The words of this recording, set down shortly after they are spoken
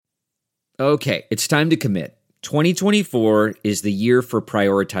Okay, it's time to commit. 2024 is the year for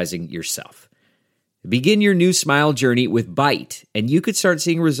prioritizing yourself. Begin your new smile journey with Byte, and you could start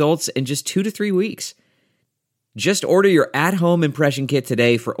seeing results in just 2 to 3 weeks. Just order your at-home impression kit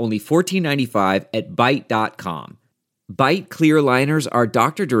today for only $14.95 at Byte.com. Byte clear aligners are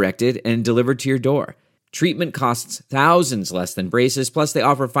doctor-directed and delivered to your door. Treatment costs thousands less than braces, plus they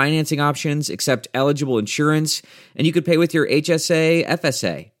offer financing options, accept eligible insurance, and you could pay with your HSA,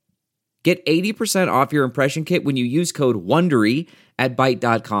 FSA. Get 80% off your impression kit when you use code WONDERY at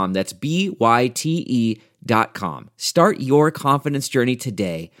Byte.com. That's BYTE.com. Start your confidence journey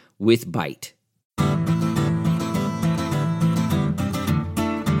today with Byte.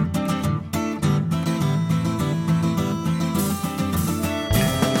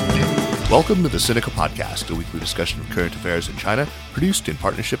 Welcome to the Sinica Podcast, a weekly discussion of current affairs in China, produced in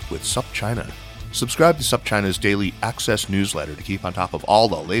partnership with SupChina. Subscribe to SupChina's daily Access newsletter to keep on top of all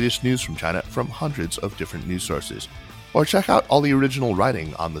the latest news from China from hundreds of different news sources. Or check out all the original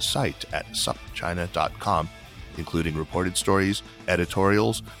writing on the site at supchina.com, including reported stories,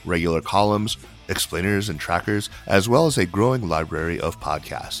 editorials, regular columns, explainers and trackers, as well as a growing library of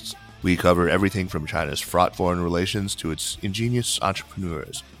podcasts. We cover everything from China's fraught foreign relations to its ingenious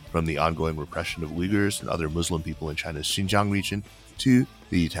entrepreneurs, from the ongoing repression of Uyghurs and other Muslim people in China's Xinjiang region to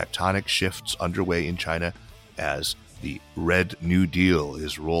the tectonic shifts underway in China as the Red New Deal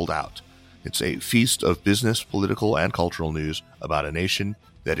is rolled out. It's a feast of business, political, and cultural news about a nation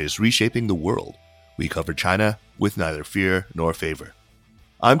that is reshaping the world. We cover China with neither fear nor favor.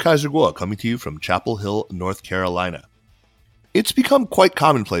 I'm Kaiser Kuo, coming to you from Chapel Hill, North Carolina. It's become quite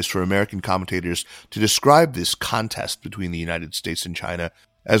commonplace for American commentators to describe this contest between the United States and China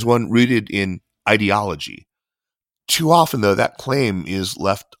as one rooted in ideology. Too often, though, that claim is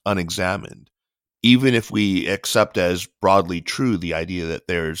left unexamined. Even if we accept as broadly true the idea that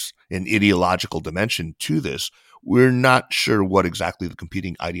there's an ideological dimension to this, we're not sure what exactly the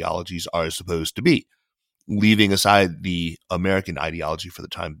competing ideologies are supposed to be. Leaving aside the American ideology for the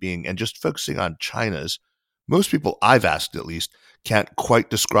time being and just focusing on China's, most people I've asked at least can't quite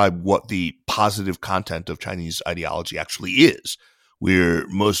describe what the positive content of Chinese ideology actually is. We're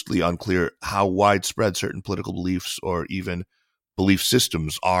mostly unclear how widespread certain political beliefs or even belief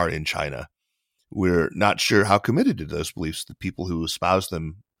systems are in China. We're not sure how committed to those beliefs the people who espouse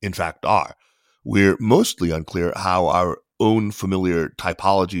them in fact are. We're mostly unclear how our own familiar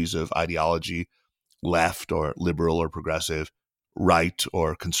typologies of ideology, left or liberal or progressive, right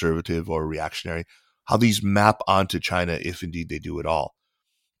or conservative or reactionary, how these map onto China if indeed they do at all.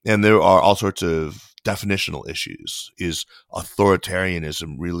 And there are all sorts of definitional issues. Is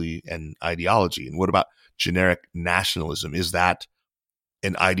authoritarianism really an ideology? And what about generic nationalism? Is that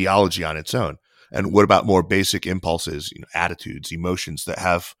an ideology on its own? And what about more basic impulses, attitudes, emotions that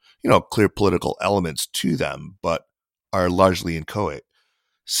have, clear political elements to them, but are largely inchoate?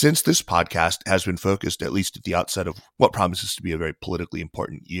 Since this podcast has been focused, at least at the outset of what promises to be a very politically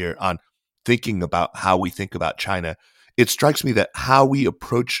important year, on thinking about how we think about China, it strikes me that how we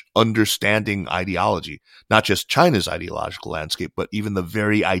approach understanding ideology, not just China's ideological landscape, but even the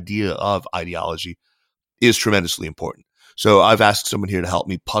very idea of ideology, is tremendously important. So I've asked someone here to help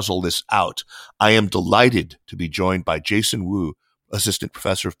me puzzle this out. I am delighted to be joined by Jason Wu, Assistant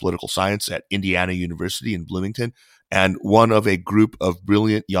Professor of Political Science at Indiana University in Bloomington, and one of a group of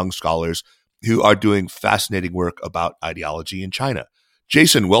brilliant young scholars who are doing fascinating work about ideology in China.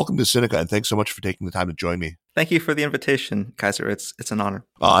 Jason, welcome to Sinica, and thanks so much for taking the time to join me. Thank you for the invitation, Kaiser. It's an honor.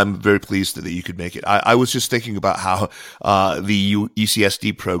 I'm very pleased that you could make it. I was just thinking about how the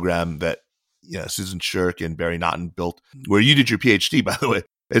ECSD program that Susan Shirk and Barry Naughton built, where you did your PhD, by the way,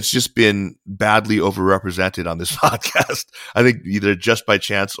 it's just been badly overrepresented on this podcast. I think either just by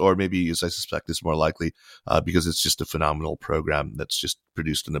chance or maybe, as I suspect, is more likely because it's just a phenomenal program that's just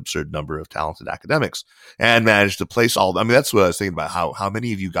produced an absurd number of talented academics and managed to place all. I mean, that's what I was thinking about. How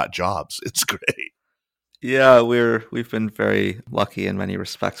many of you got jobs? It's great. Yeah, we've been very lucky in many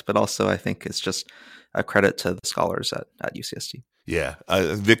respects, but also I think it's just a credit to the scholars at UCSD. Yeah.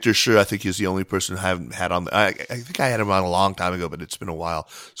 Victor Sure, I think, is the only person I haven't had on. I think I had him on a long time ago, but it's been a while.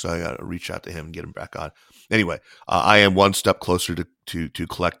 So I got to reach out to him and get him back on. Anyway, I am one step closer to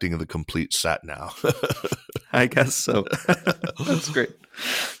collecting the complete set now. I guess so. That's great.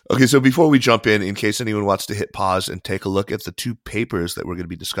 Okay, so before we jump in case anyone wants to hit pause and take a look at the two papers that we're going to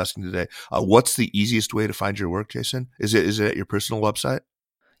be discussing today, what's the easiest way to find your work, Jason? Is it at your personal website?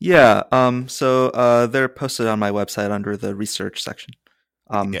 Yeah. So they're posted on my website under the research section.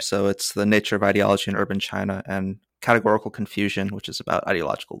 So it's The Nature of Ideology in Urban China and Categorical Confusion, which is about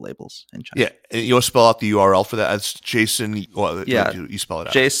ideological labels in China. Yeah. And you want to spell out the URL for that? It's Jason. Well, you spell it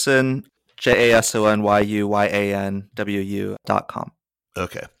out. Jason JASONYUYANWU.com.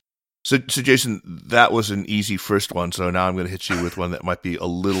 Okay. So Jason, that was an easy first one. So now I'm going to hit you with one that might be a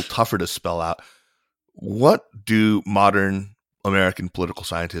little tougher to spell out. What do modern American political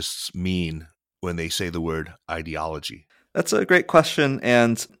scientists mean when they say the word ideology? That's a great question,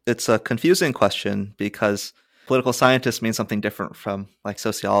 and it's a confusing question because political scientists mean something different from like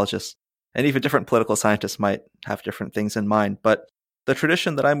sociologists, and even different political scientists might have different things in mind. But the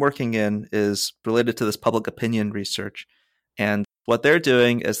tradition that I'm working in is related to this public opinion research, and what they're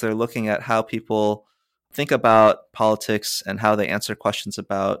doing is they're looking at how people think about politics and how they answer questions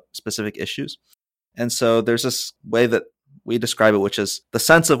about specific issues. And so there's this way that we describe it, which is the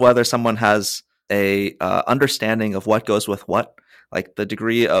sense of whether someone has a understanding of what goes with what, like the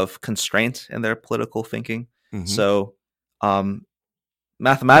degree of constraint in their political thinking. Mm-hmm. So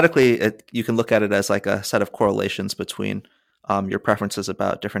mathematically, you can look at it as like a set of correlations between your preferences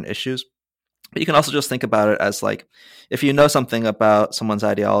about different issues. But you can also just think about it as like, if you know something about someone's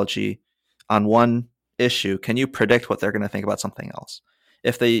ideology on one issue, can you predict what they're going to think about something else?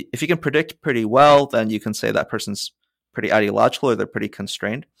 If you can predict pretty well, then you can say that person's pretty ideological or they're pretty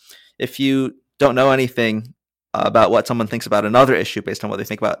constrained. If you don't know anything about what someone thinks about another issue based on what they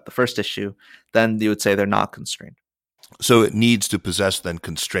think about the first issue, then you would say they're not constrained. So it needs to possess then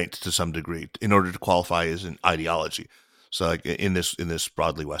constraint to some degree in order to qualify as an ideology. So like in this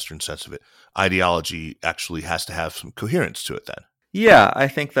broadly Western sense of it, ideology actually has to have some coherence to it then. Yeah, I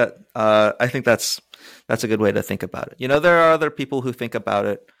think that's a good way to think about it. You know, there are other people who think about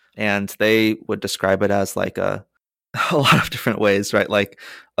it and they would describe it as like a lot of different ways, right? Like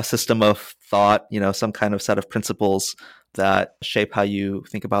a system of thought, you know, some kind of set of principles that shape how you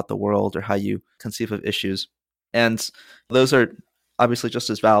think about the world or how you conceive of issues. And those are obviously just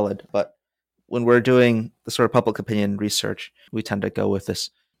as valid. But when we're doing the sort of public opinion research, we tend to go with this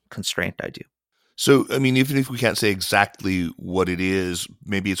constraint idea. So, I mean, even if we can't say exactly what it is,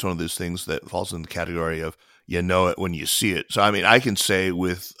 maybe it's one of those things that falls in the category of you know it when you see it. So, I mean, I can say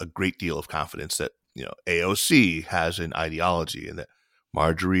with a great deal of confidence that, you know, AOC has an ideology and that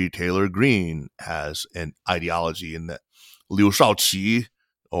Marjorie Taylor Greene has an ideology and that Liu Shaoqi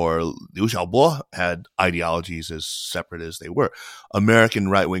or Liu Xiaobo had ideologies as separate as they were. American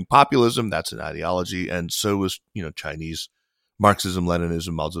right-wing populism, that's an ideology, and so was, you know, Chinese Marxism,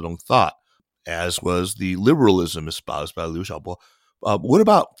 Leninism, Mao Zedong thought, as was the liberalism espoused by Liu Xiaobo. What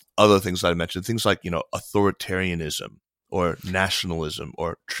about other things that I mentioned? Things like, you know, authoritarianism or nationalism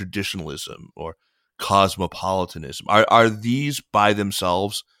or traditionalism or cosmopolitanism. Are these by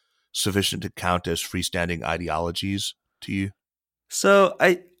themselves sufficient to count as freestanding ideologies to you? So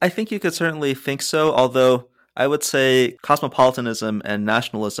I think you could certainly think so, although I would say cosmopolitanism and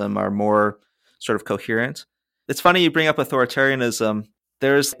nationalism are more sort of coherent. It's funny you bring up authoritarianism.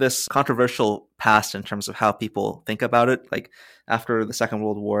 There's this controversial past in terms of how people think about it. Like after the Second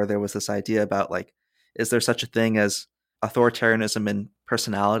World War, there was this idea about like, is there such a thing as authoritarianism in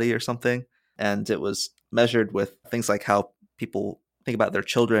personality or something? And it was measured with things like how people think about their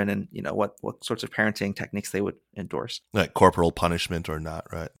children and, you know, what sorts of parenting techniques they would endorse. Like corporal punishment or not,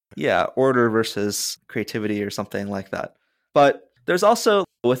 right? Yeah, order versus creativity or something like that. But there's also,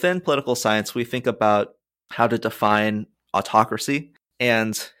 within political science, we think about how to define autocracy.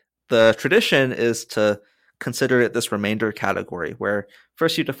 And the tradition is to consider it this remainder category, where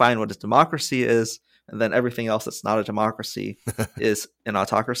first you define what a democracy is, and then everything else that's not a democracy is an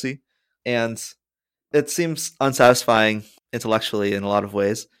autocracy. And it seems unsatisfying intellectually in a lot of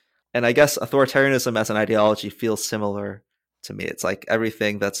ways. And I guess authoritarianism as an ideology feels similar to me. It's like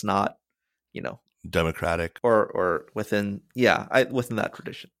everything that's not, you know, democratic or within that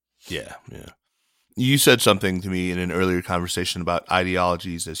tradition. Yeah. You said something to me in an earlier conversation about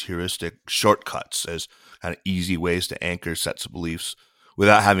ideologies as heuristic shortcuts, as kind of easy ways to anchor sets of beliefs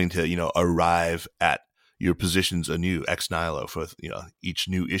without having to, you know, arrive at your positions anew, ex nihilo, for, you know, each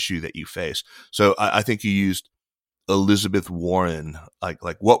new issue that you face. So I think you used Elizabeth Warren. Like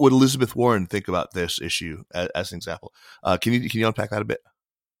what would Elizabeth Warren think about this issue as an example? Can you unpack that a bit?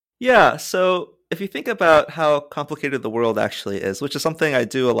 Yeah. So if you think about how complicated the world actually is, which is something I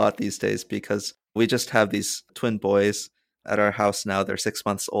do a lot these days because we just have these twin boys at our house now. They're 6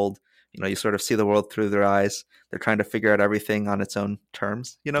 months old. You know, you sort of see the world through their eyes. They're trying to figure out everything on its own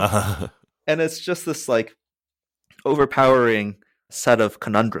terms, you know? And it's just this like overpowering set of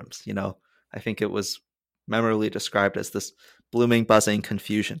conundrums, you know? I think it was memorably described as this blooming, buzzing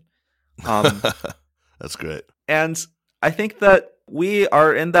confusion. That's great. And I think that we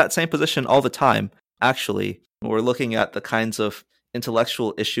are in that same position all the time, actually. We're looking at the kinds of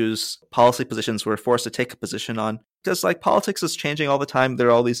intellectual issues, policy positions we're forced to take a position on. Because like politics is changing all the time. There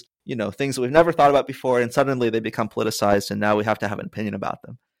are all these, things that we've never thought about before, and suddenly they become politicized, and now we have to have an opinion about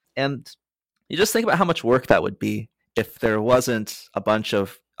them. And you just think about how much work that would be if there wasn't a bunch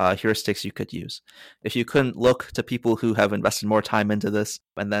of heuristics you could use. If you couldn't look to people who have invested more time into this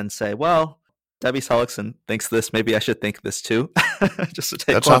and then say, well, Debbie Seligson thinks this, maybe I should think this too. Just to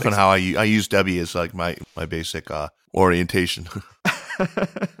take That's often how I use Debbie as like my basic orientation.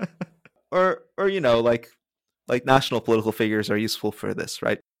 or like national political figures are useful for this,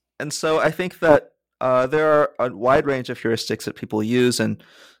 right? And so I think that there are a wide range of heuristics that people use, and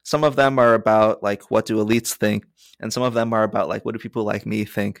some of them are about like what do elites think, and some of them are about like what do people like me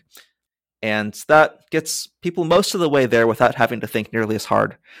think. And that gets people most of the way there without having to think nearly as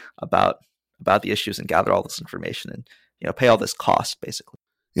hard about the issues and gather all this information and pay all this cost basically.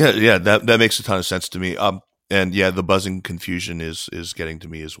 Yeah, that makes a ton of sense to me. And yeah, the buzzing confusion is getting to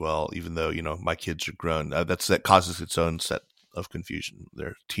me as well. Even though my kids are grown, that causes its own set of confusion.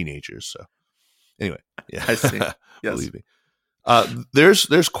 They're teenagers, so anyway, yeah, I see. Yes. Believe me.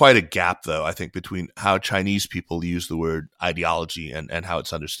 There's quite a gap though, I think, between how Chinese people use the word ideology and how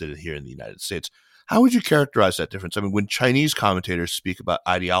it's understood here in the United States. How would you characterize that difference? I mean, when Chinese commentators speak about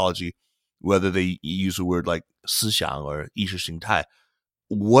ideology, whether they use a word like 思想 or 意识形态,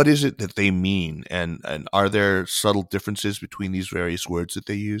 what is it that they mean? And are there subtle differences between these various words that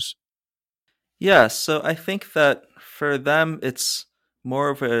they use? Yeah, so I think that for them, it's more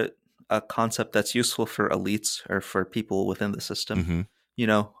of a concept that's useful for elites or for people within the system.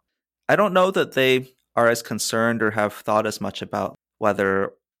 Mm-hmm. I don't know that they are as concerned or have thought as much about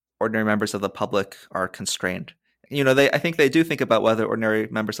whether ordinary members of the public are constrained. I think they do think about whether ordinary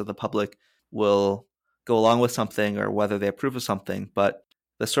members of the public will go along with something or whether they approve of something, but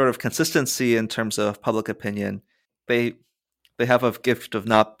the sort of consistency in terms of public opinion, they have a gift of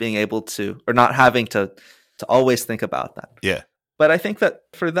not being able to, or not having to always think about that. Yeah. But I think that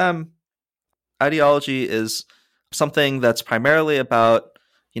for them, ideology is something that's primarily about,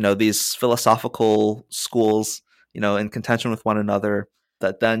 these philosophical schools, in contention with one another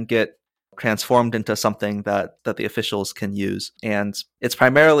that then get transformed into something that the officials can use. And it's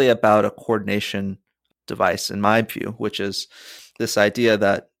primarily about a coordination device, in my view, which is this idea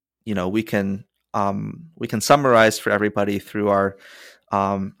that we can summarize for everybody through our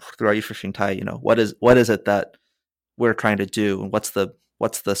意识形态, what is it that we're trying to do, and what's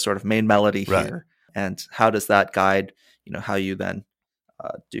the sort of main melody here, right, and how does that guide how you then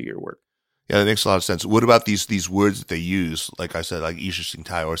do your work. Yeah, that makes a lot of sense. What about these words that they use? Like I said, like 意识形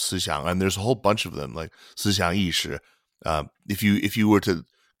态 or 思想, and there's a whole bunch of them, like 思想意识. If you were to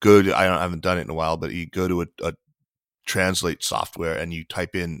go to, I haven't done it in a while, but you go to a translate software and you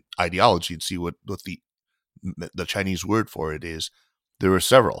type in ideology and see what the Chinese word for it is, there are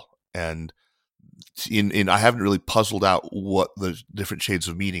several. And I haven't really puzzled out what the different shades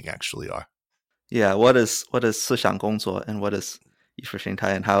of meaning actually are. Yeah, what is 思想工作 and what is 意识形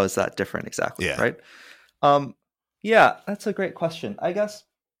态, and how is that different exactly, yeah, right? Yeah, that's a great question. I guess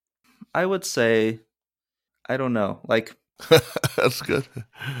I would say, I don't know, like that's good.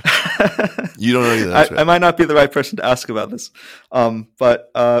 You don't know either. That's right. I might not be the right person to ask about this,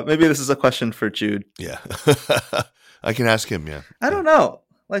 but maybe this is a question for Jude. Yeah, I can ask him. Yeah, I don't know.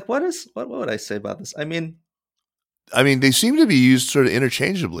 Like, what would I say about this? I mean, they seem to be used sort of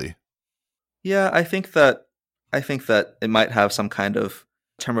interchangeably. Yeah, I think that it might have some kind of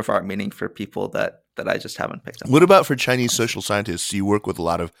term of art meaning for people that I just haven't picked up. What about for Chinese social scientists? You work with a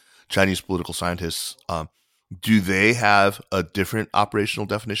lot of Chinese political scientists. Do they have a different operational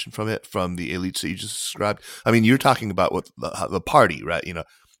definition from the elites that you just described? I mean, you're talking about what the party, right?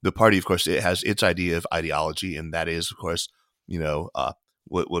 The party, of course, it has its idea of ideology, and that is, of course,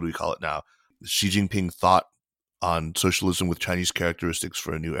 what do we call it now? Xi Jinping thought on socialism with Chinese characteristics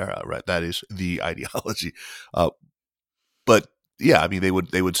for a new era, right? That is the ideology. But yeah, I mean,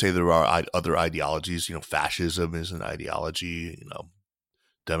 they would say there are other ideologies. Fascism is an ideology.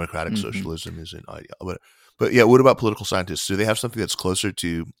 Democratic socialism is an ideology. But yeah, what about political scientists? Do they have something that's closer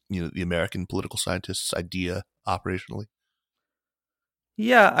to the American political scientists' idea operationally?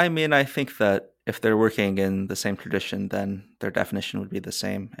 Yeah, I mean, I think that if they're working in the same tradition, then their definition would be the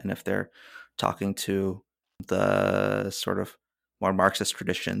same. And if they're talking to the sort of more Marxist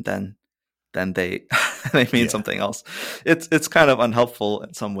tradition, then they they mean something else. It's kind of unhelpful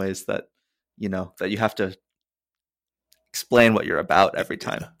in some ways that that you have to explain what you're about every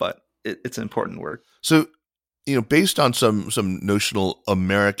time, but it's important work. So, based on some notional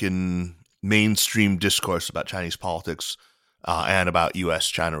American mainstream discourse about Chinese politics and about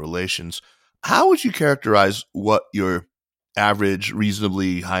U.S.-China relations, how would you characterize what your average,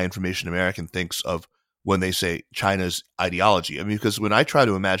 reasonably high information American thinks of when they say China's ideology. I mean, because when I try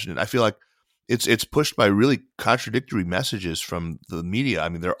to imagine it, I feel like it's pushed by really contradictory messages from the media. I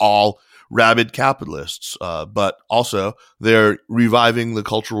mean, they're all rabid capitalists, but also they're reviving the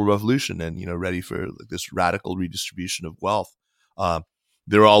Cultural Revolution and, ready for this radical redistribution of wealth.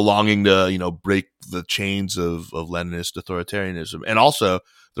 They're all longing to, break the chains of Leninist authoritarianism. And also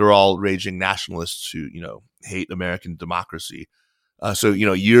they're all raging nationalists who, hate American democracy. So,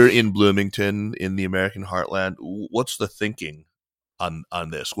 you're in Bloomington in the American heartland. What's the thinking on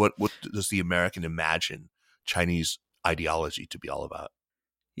this? What does the American imagine Chinese ideology to be all about?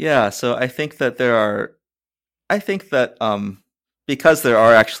 Yeah, so I think that because there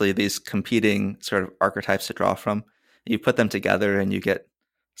are actually these competing sort of archetypes to draw from, you put them together and you get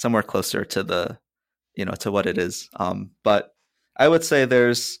somewhere closer to to what it is. But I would say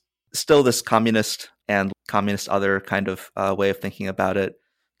there's still this communist and communist other kind of way of thinking about it.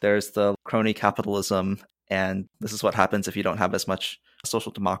 There's the crony capitalism, and this is what happens if you don't have as much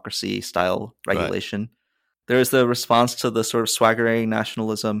social democracy style regulation. Right. There's the response to the sort of swaggering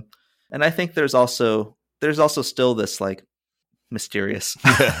nationalism. And I think there's also still this like mysterious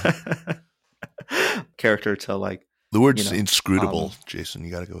character to like the word's inscrutable, Jason.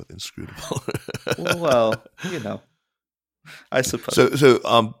 You got to go with inscrutable. Well, I suppose.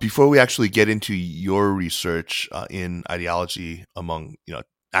 So before we actually get into your research in ideology among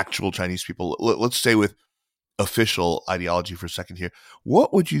actual Chinese people, let's stay with official ideology for a second here.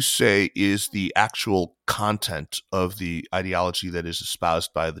 What would you say is the actual content of the ideology that is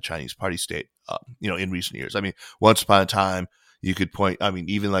espoused by the Chinese party state, in recent years? I mean, once upon a time, you could point,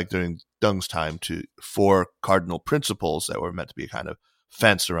 even like during Deng's time, to 4 cardinal principles that were meant to be a kind of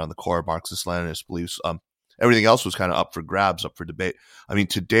fence around the core Marxist-Leninist beliefs. Everything else was kind of up for grabs, up for debate. I mean,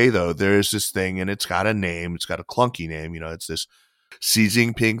 today, though, there is this thing, and it's got a name. It's got a clunky name. It's this Xi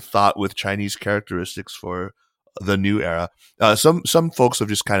Jinping thought with Chinese characteristics for the new era. Some folks have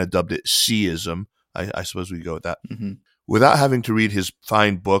just kind of dubbed it Xiism. I suppose we go with that. Mm-hmm. Without having to read his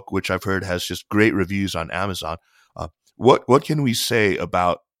fine book, which I've heard has just great reviews on Amazon, what can we say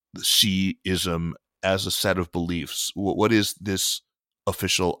about Xiism as a set of beliefs? What is this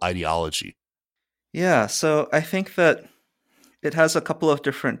official ideology? Yeah, so I think that it has a couple of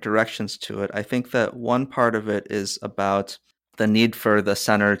different directions to it. I think that one part of it is about the need for the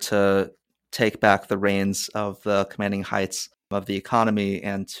center to take back the reins of the commanding heights of the economy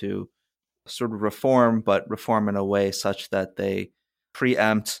and to sort of reform, but reform in a way such that they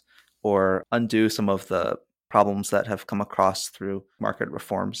preempt or undo some of the problems that have come across through market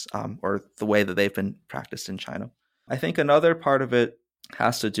reforms or the way that they've been practiced in China. I think another part of it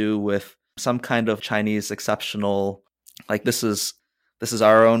has to do with some kind of Chinese exceptional, like this is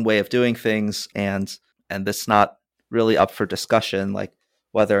our own way of doing things, and it's not really up for discussion, like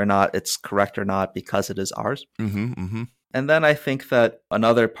whether or not it's correct or not, because it is ours. Mm-hmm, mm-hmm. And then I think that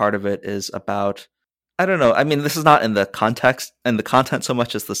another part of it is about, I don't know, I mean, this is not in the context and the content so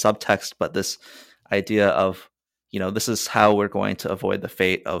much as the subtext, but this idea of, this is how we're going to avoid the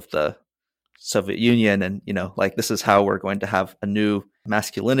fate of the Soviet Union, and like this is how we're going to have a new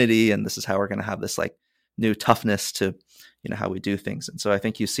masculinity, and this is how we're going to have this like new toughness to how we do things. And so I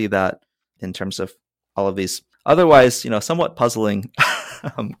think you see that in terms of all of these otherwise somewhat puzzling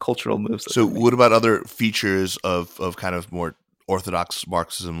cultural moves. So what about other features of kind of more orthodox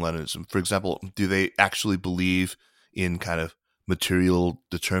Marxism, Leninism? For example, do they actually believe in kind of material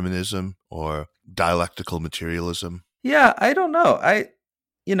determinism or dialectical materialism? Yeah, I don't know. I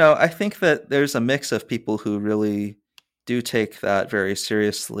think that there's a mix of people who really do take that very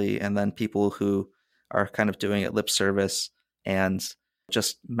seriously, and then people who are kind of doing it lip service and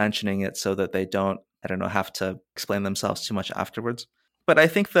just mentioning it so that they don't, have to explain themselves too much afterwards. But I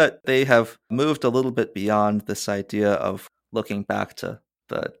think that they have moved a little bit beyond this idea of looking back to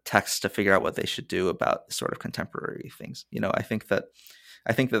the text to figure out what they should do about sort of contemporary things. I think that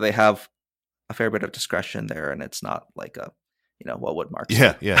they have a fair bit of discretion there, and it's not like a, what would Marx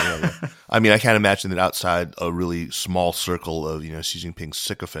do? Yeah. I mean, I can't imagine that outside a really small circle of, Xi Jinping's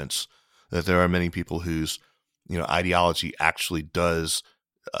sycophants, that there are many people whose, ideology actually does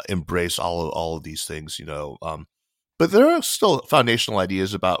embrace all of these things, but there are still foundational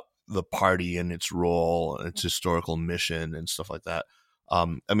ideas about the party and its role and its historical mission and stuff like that. I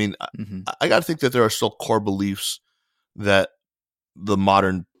mean, mm-hmm. I got to think that there are still core beliefs that the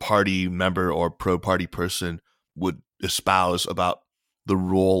modern party member or pro-party person would espouse about the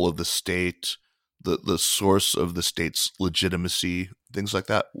role of the state, the source of the state's legitimacy, things like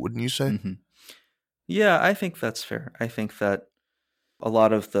that, wouldn't you say? Mm-hmm. Yeah, I think that's fair. I think that a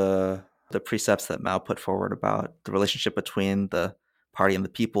lot of the the precepts that Mao put forward about the relationship between the party and the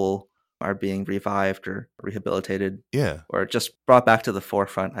people are being revived or rehabilitated, or just brought back to the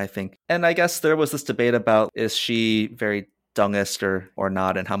forefront, I think. And I guess there was this debate about, is Xi very Dengist or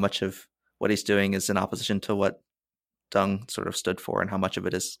not, and how much of what he's doing is in opposition to what Deng sort of stood for, and how much of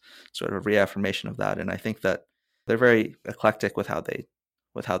it is sort of a reaffirmation of that. And I think that they're very eclectic with how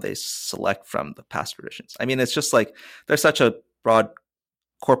they select from the past traditions. I mean, it's just like there's such a broad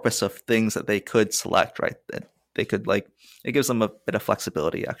corpus of things that they could select, right? That they could, like, it gives them a bit of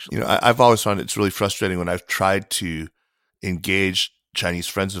flexibility, actually. You know, I've always found it's really frustrating when I've tried to engage Chinese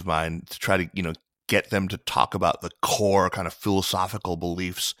friends of mine to try to, you know, get them to talk about the core kind of philosophical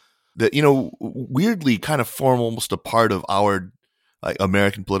beliefs that, you know, weirdly kind of form almost a part of our like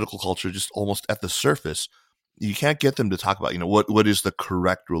American political culture, just almost at the surface. You can't get them to talk about, you know, what is the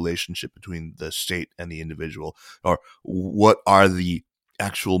correct relationship between the state and the individual, or what are the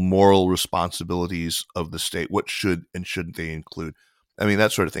actual moral responsibilities of the state? What should and shouldn't they include? I mean,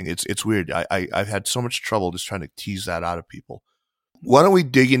 that sort of thing. It's weird. I've had so much trouble just trying to tease that out of people. Why don't we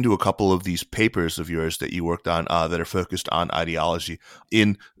dig into a couple of these papers of yours that you worked on that are focused on ideology?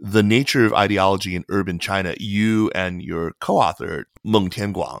 In The Nature of Ideology in Urban China, you and your co-author, Meng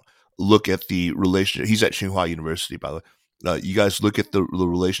Tianguang, look at the relationship. He's at Tsinghua University, by the way. You guys look at the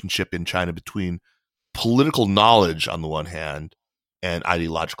relationship in China between political knowledge on the one hand and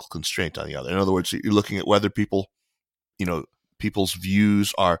ideological constraint on the other. In other words, you're looking at whether people, you know, people's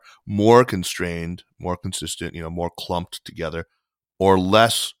views are more constrained, more consistent, you know, more clumped together, or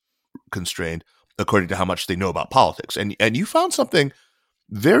less constrained according to how much they know about politics. And you found something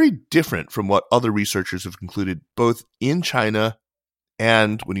very different from what other researchers have concluded, both in China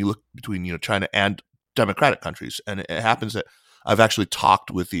and when you look between, you know, China and democratic countries. And it happens that I've actually talked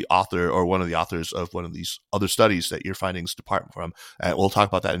with the author or one of the authors of one of these other studies that your findings depart from. And we'll talk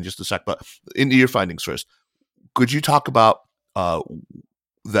about that in just a sec. But into your findings first, could you talk about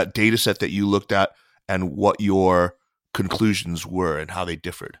that data set that you looked at and what your conclusions were and how they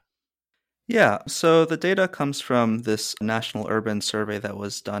differed? Yeah, so the data comes from this National Urban Survey that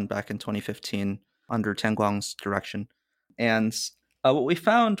was done back in 2015 under Tianguang's direction. And what we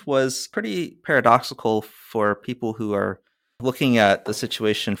found was pretty paradoxical for people who are looking at the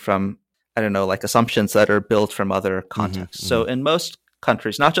situation from, I don't know, like assumptions that are built from other contexts. So in most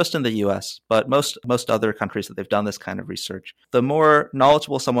countries, not just in the US, but most other countries that they've done this kind of research, the more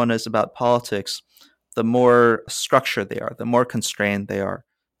knowledgeable someone is about politics, the more structured they are, the more constrained they are,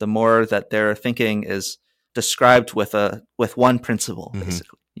 the more that their thinking is described with one principle,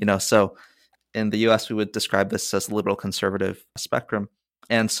 basically. You know, so in the US, we would describe this as the liberal conservative spectrum.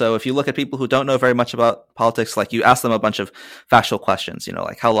 And so if you look at people who don't know very much about politics, like you ask them a bunch of factual questions, you know,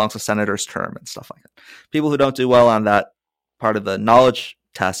 like how long's a senator's term and stuff like that. People who don't do well on that part of the knowledge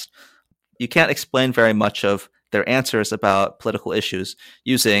test, you can't explain very much of their answers about political issues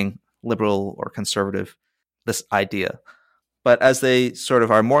using liberal or conservative, this idea. But as they sort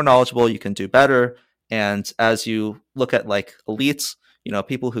of are more knowledgeable, you can do better. And as you look at like elites, you know,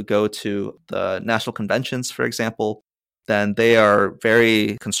 people who go to the national conventions, for example, then they are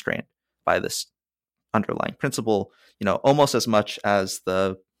very constrained by this underlying principle, you know, almost as much as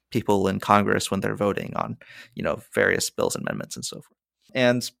the people in Congress when they're voting on, you know, various bills and amendments and so forth.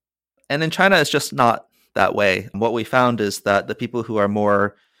 And in China, it's just not that way. What we found is that the people who are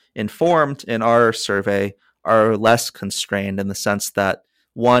more informed in our survey are less constrained in the sense that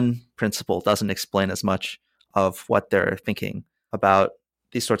one principle doesn't explain as much of what they're thinking about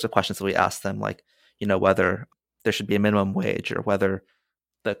these sorts of questions that we ask them, like, you know, whether there should be a minimum wage or whether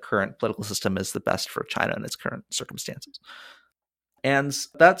the current political system is the best for China in its current circumstances. And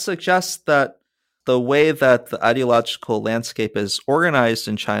that suggests that the way that the ideological landscape is organized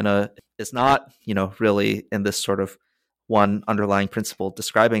in China is not, you know, really in this sort of one underlying principle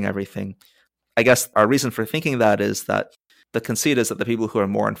describing everything. I guess our reason for thinking that is that the conceit is that the people who are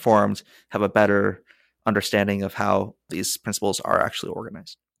more informed have a better understanding of how these principles are actually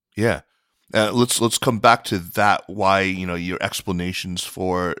organized. Yeah. Let's come back to that, why, you know, your explanations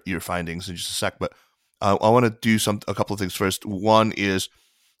for your findings in just a sec. But I want to do a couple of things first. One is,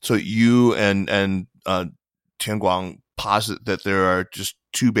 so you and Tianguang posit that there are just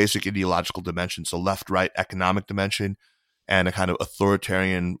two basic ideological dimensions, a left-right economic dimension and a kind of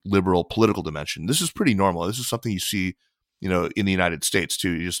authoritarian liberal political dimension. This is pretty normal. This is something you see, you know, in the United States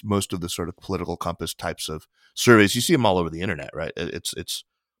too. Just most of the sort of political compass types of surveys, you see them all over the internet, right? It's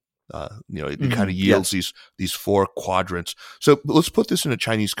you know, it kind of yields these four quadrants. So let's put this in a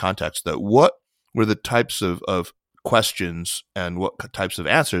Chinese context. That what were the types of questions and what types of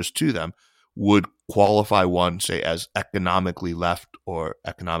answers to them would qualify one, say, as economically left or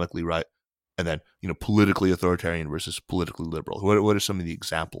economically right, And then, politically authoritarian versus politically liberal. What are some of the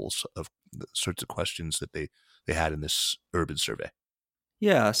examples of the sorts of questions that they had in this urban survey?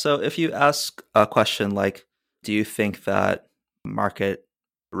 Yeah. So if you ask a question like, do you think that market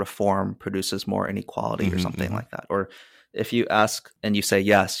reform produces more inequality or something like that? Or if you ask and you say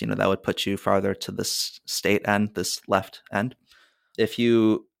yes, that would put you farther to this state end, this left end. If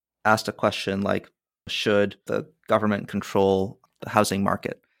you asked a question like, should the government control the housing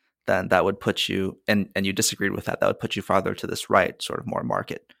market, then that would put you, and you disagreed with that would put you farther to this right, sort of more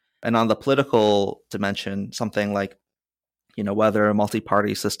market. And on the political dimension, something like, whether a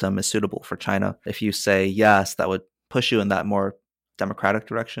multi-party system is suitable for China, if you say yes, that would push you in that more democratic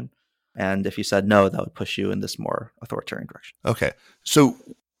direction. And if you said no, that would push you in this more authoritarian direction. Okay. So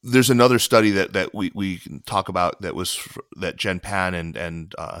there's another study that we can talk about that Jen Pan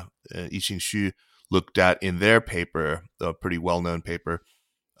and Yiqing Xu looked at in their paper, a pretty well-known paper.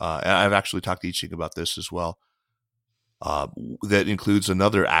 And I've actually talked to Yiqing about this as well. That includes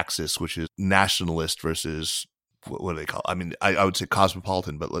another axis, which is nationalist versus, what do they call it? I mean, I would say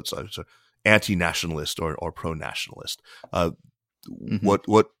cosmopolitan, but let's anti-nationalist or pro-nationalist.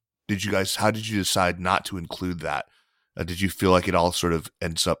 What did you guys? How did you decide not to include that? Did you feel like it all sort of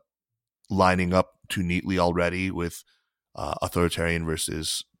ends up lining up too neatly already with authoritarian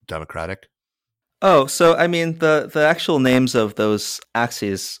versus democratic? Oh, so I mean, the actual names of those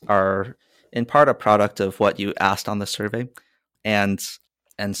axes are in part a product of what you asked on the survey, and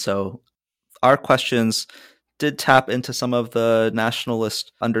so our questions did tap into some of the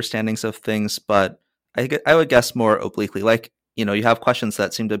nationalist understandings of things, but I would guess more obliquely. Like, you have questions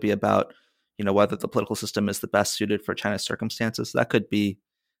that seem to be about, whether the political system is the best suited for China's circumstances. That could be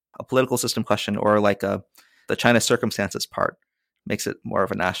a political system question, or like the China circumstances part makes it more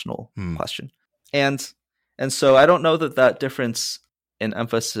of a national question. And so I don't know that difference in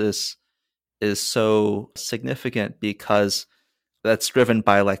emphasis is so significant because that's driven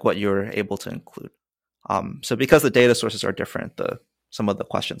by like what you're able to include. So because the data sources are different, some of the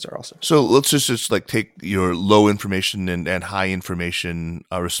questions are also. So let's just like take your low information and high information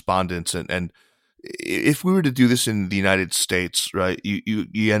respondents, and if we were to do this in the United States, right,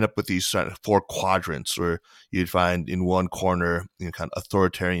 you end up with these sort of 4 quadrants where you'd find in one corner, kind of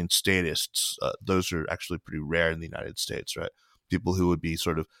authoritarian statists. Those are actually pretty rare in the United States, right? People who would be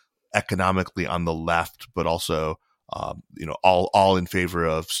sort of economically on the left, but also, all in favor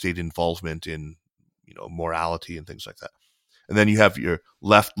of state involvement in, morality and things like that. And then you have your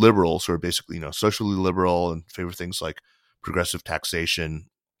left liberals who are basically, socially liberal and favor things like progressive taxation,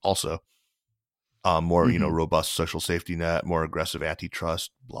 also more, robust social safety net, more aggressive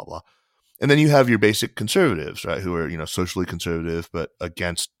antitrust, blah, blah. And then you have your basic conservatives, right, who are, socially conservative, but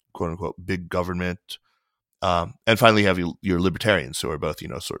against, quote unquote, big government. And finally, you have your libertarians who are both,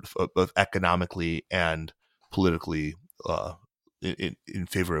 sort of both economically and politically in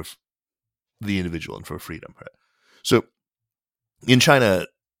favor of the individual and for freedom, right? So in China,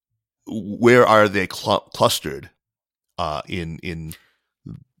 where are they clustered for,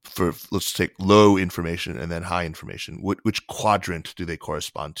 let's take low information and then high information? Which quadrant do they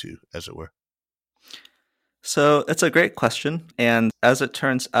correspond to, as it were? So it's a great question. And as it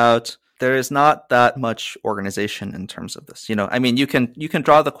turns out, there is not that much organization in terms of this. I mean, you can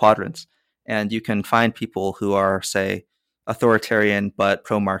draw the quadrants and you can find people who are, say, authoritarian but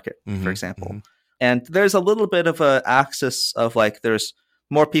pro-market, for example. And there's a little bit of an axis of like there's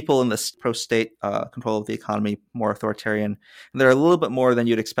more people in this pro-state control of the economy, more authoritarian. And there are a little bit more than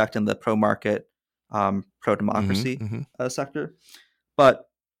you'd expect in the pro-market, pro-democracy sector. But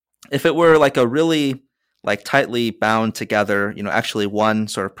if it were like a really like tightly bound together, actually one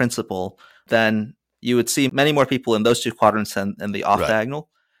sort of principle, then you would see many more people in those 2 quadrants than in the off-diagonal.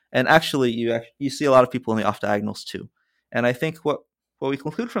 And actually, you see a lot of people in the off-diagonals too. And I think what we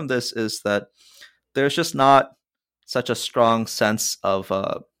conclude from this is that there's just not such a strong sense of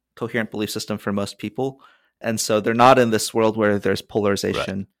a coherent belief system for most people. And so they're not in this world where there's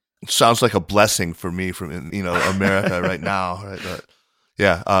polarization. Right. Sounds like a blessing for me from, America right now. Right? But,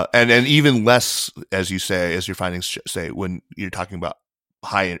 yeah. And even less, as you say, as your findings say, when you're talking about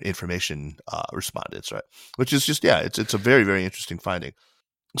high information respondents, right? Which is just, it's a very, very interesting finding.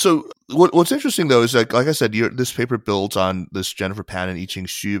 So what's interesting, though, is like I said, this paper builds on this Jennifer Pan and Yiqing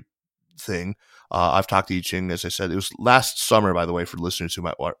Xu thing. I've talked to Yiqing, as I said. It was last summer, by the way, for listeners who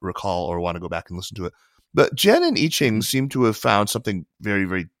might recall or want to go back and listen to it. But Jen and Yiqing seem to have found something very,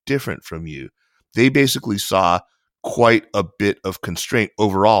 very different from you. They basically saw quite a bit of constraint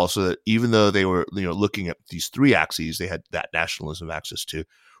overall, so that even though they were looking at these 3 axes, they had that nationalism axis too.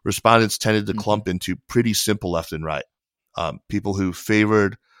 Respondents tended to clump into pretty simple left and right. People who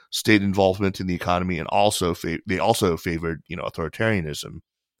favored state involvement in the economy, and also they also favored, authoritarianism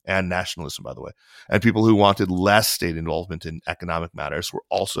and nationalism, by the way. And people who wanted less state involvement in economic matters were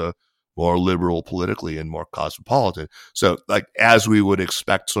also more liberal politically and more cosmopolitan. So, like, as we would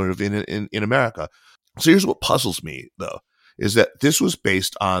expect sort of in America. So here's what puzzles me, though, is that this was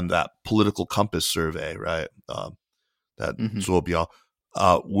based on that Political Compass survey, right? That Zuobiao,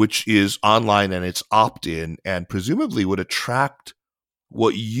 which is online and it's opt-in and presumably would attract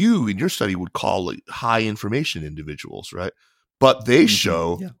what you in your study would call like high information individuals, right? But they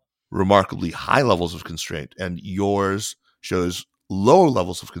show remarkably high levels of constraint, and yours shows lower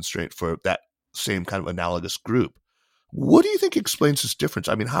levels of constraint for that same kind of analogous group. What do you think explains this difference?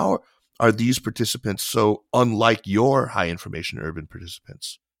 I mean, how are these participants so unlike your high information urban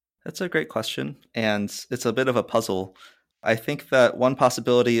participants? That's a great question, and it's a bit of a puzzle. I think that one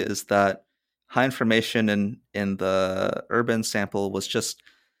possibility is that high information in the urban sample was just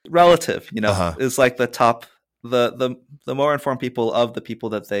relative, It's like the top, the more informed people of the people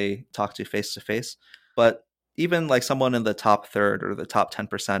that they talk to face. But even like someone in the top third or the top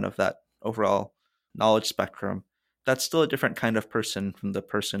 10% of that overall knowledge spectrum, that's still a different kind of person from the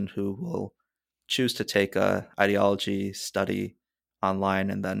person who will choose to take a ideology study online,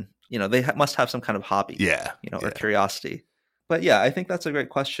 and then they must have some kind of hobby, or curiosity. But yeah, I think that's a great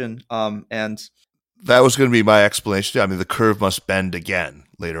question. And that was going to be my explanation. I mean, the curve must bend again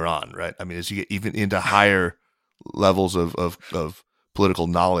later on, right? I mean, as you get even into higher levels of political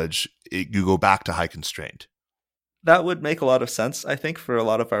knowledge, you go back to high constraint. That would make a lot of sense, I think, for a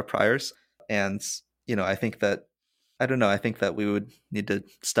lot of our priors. And I think that we would need to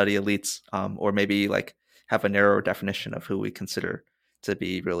study elites, or maybe like have a narrower definition of who we consider to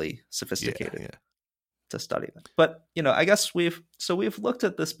be really sophisticated to study them. But I guess we've looked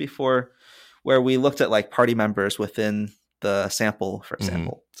at this before, where we looked at like party members within the sample, for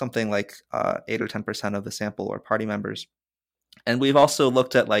example, something like 8 or 10% of the sample are party members. And we've also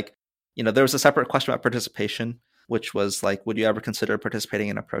looked at like, there was a separate question about participation, which was like, would you ever consider participating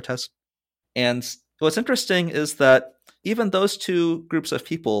in a protest? And what's interesting is that even those two groups of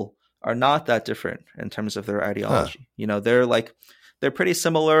people are not that different in terms of their ideology. They're pretty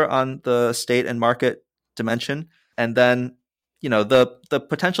similar on the state and market dimension. And then, the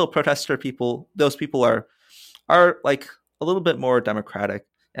potential protester people, those people are like a little bit more democratic,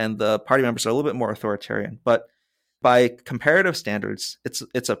 and the party members are a little bit more authoritarian. But by comparative standards,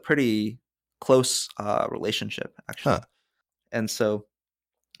 it's a pretty close relationship, actually. And so,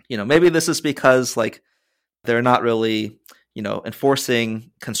 maybe this is because like they're not really,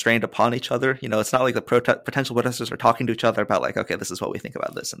 enforcing constraint upon each other. It's not like the potential protesters are talking to each other about like, okay, this is what we think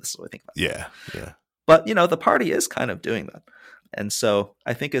about this, and this is what we think about this. Yeah. But, the party is kind of doing that. And so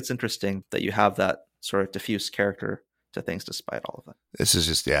I think it's interesting that you have that sort of diffuse character to things despite all of that. This is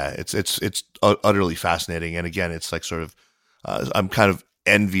just, it's utterly fascinating. And again, it's like sort of, I'm kind of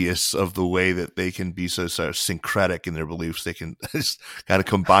envious of the way that they can be so sort of syncretic in their beliefs. They can just kind of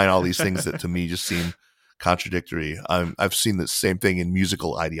combine all these things that to me just seem contradictory. I've seen the same thing in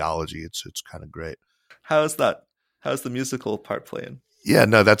musical ideology. It's kind of great. How's that? How's the musical part playing? Yeah,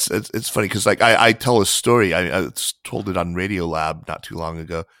 no, it's funny because like I tell a story. I told it on Radiolab not too long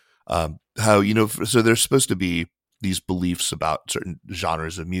ago. How so there's supposed to be these beliefs about certain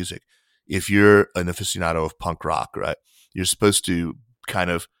genres of music. If you're an aficionado of punk rock, right, you're supposed to kind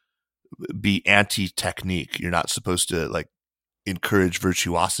of be anti-technique. You're not supposed to like encourage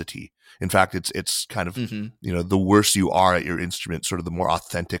virtuosity. In fact, it's kind of the worse you are at your instrument, sort of the more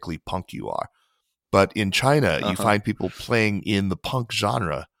authentically punk you are. But in China, you find people playing in the punk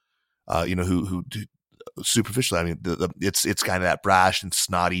genre, who superficially, I mean, it's kind of that brash and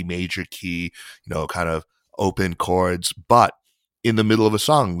snotty major key, kind of open chords. But in the middle of a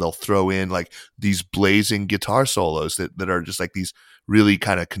song, they'll throw in like these blazing guitar solos that are just like these really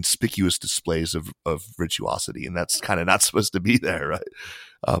kind of conspicuous displays of virtuosity. And that's kind of not supposed to be there, right?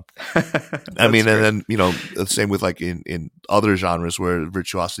 I mean, great. And then, the same with like in other genres where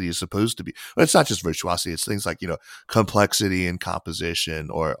virtuosity is supposed to be, but it's not just virtuosity. It's things like, complexity and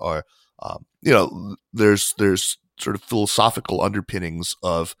composition or there's sort of philosophical underpinnings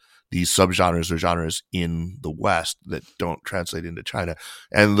of these subgenres or genres in the West that don't translate into China.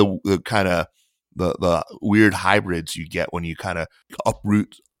 And the kind of the weird hybrids you get when you kind of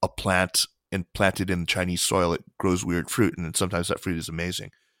uproot a plant and plant it in Chinese soil, it grows weird fruit, and sometimes that fruit is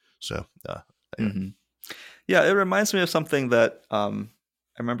amazing. So, yeah, it reminds me of something that I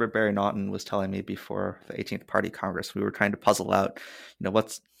remember Barry Naughton was telling me before the 18th Party Congress. We were trying to puzzle out,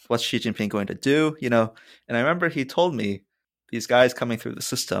 what's Xi Jinping going to do, and I remember he told me these guys coming through the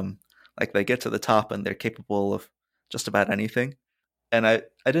system, like they get to the top and they're capable of just about anything. And I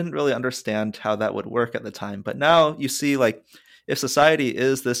didn't really understand how that would work at the time. But now you see, like, if society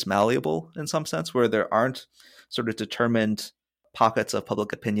is this malleable in some sense, where there aren't sort of determined pockets of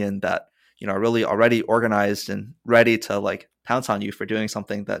public opinion that, are really already organized and ready to like pounce on you for doing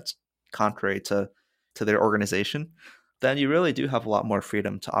something that's contrary to their organization, then you really do have a lot more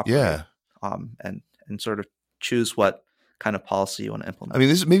freedom to operate. Yeah. And sort of choose what kind of policy you want to implement. I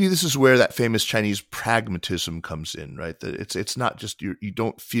mean, this is where that famous Chinese pragmatism comes in, right? That it's not just you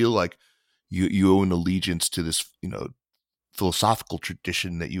don't feel like you owe an allegiance to this, philosophical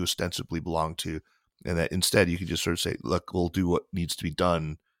tradition that you ostensibly belong to, and that instead you can just sort of say, look, we'll do what needs to be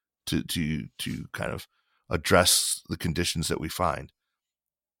done to kind of address the conditions that we find.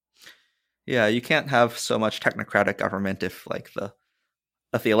 Yeah, you can't have so much technocratic government if the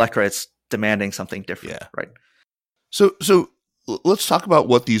electorate's demanding something different, right? So let's talk about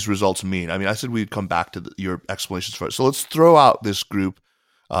what these results mean. I mean, I said we'd come back to your explanations for it. So let's throw out this group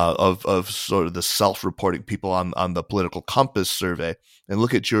of sort of the self-reporting people on the Political Compass survey and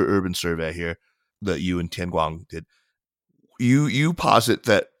look at your urban survey here that you and Tianguang did. You posit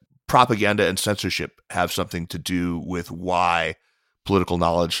that propaganda and censorship have something to do with why political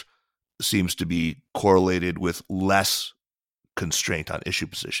knowledge seems to be correlated with less constraint on issue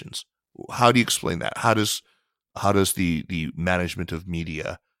positions. How do you explain that? How does the management of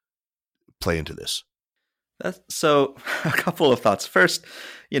media play into this? So a couple of thoughts. First,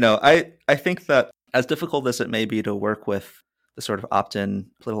 I think that as difficult as it may be to work with the sort of opt-in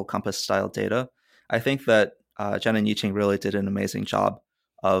Political Compass style data, I think that Jen and Yiqing really did an amazing job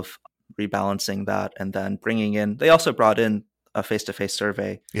of rebalancing that and then they also brought in a face-to-face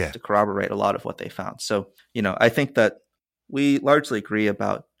survey to corroborate a lot of what they found. So, I think that we largely agree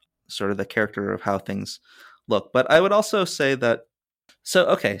about sort of the character of how things look. But I would also say that,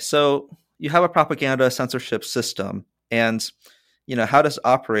 so you have a propaganda censorship system, and, how does it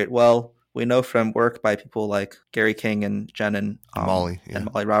operate? Well, we know from work by people like Gary King and Jen and Molly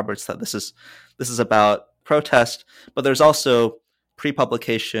Roberts that this is about protest, but there's also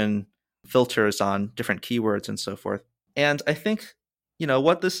pre-publication filters on different keywords and so forth. And I think,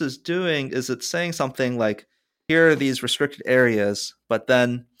 what this is doing is it's saying something like, here are these restricted areas, but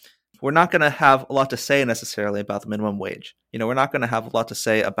then we're not going to have a lot to say necessarily about the minimum wage. We're not going to have a lot to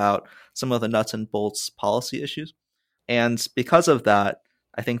say about some of the nuts and bolts policy issues. And because of that,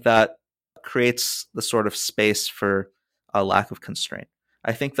 I think that creates the sort of space for a lack of constraint.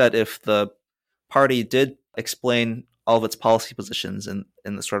 I think that if the party did explain all of its policy positions in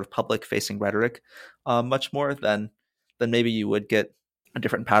the sort of public-facing rhetoric much more, then maybe you would get a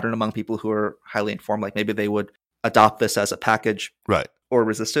different pattern among people who are highly informed. Like maybe they would adopt this as a package, right, or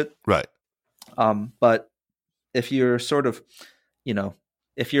resist it, right. But if you're sort of,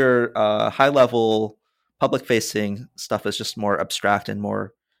 if your high-level public-facing stuff is just more abstract and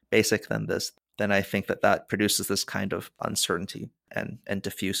more basic than this, then I think that produces this kind of uncertainty and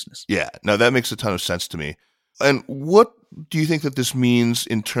diffuseness. Yeah, no, that makes a ton of sense to me. And what do you think that this means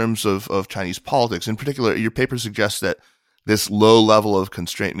in terms of Chinese politics? In particular, your paper suggests that this low level of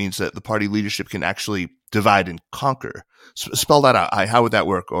constraint means that the party leadership can actually divide and conquer. Spell that out. How would that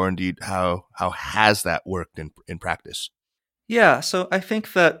work? Or indeed, how has that worked in practice? Yeah, so I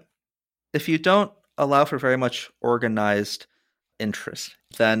think that if you don't allow for very much organized interest,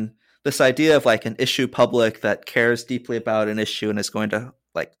 then this idea of like an issue public that cares deeply about an issue and is going to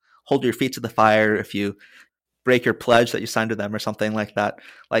like hold your feet to the fire if you break your pledge that you signed to them or something like that.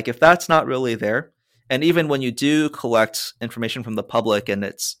 Like if that's not really there, and even when you do collect information from the public and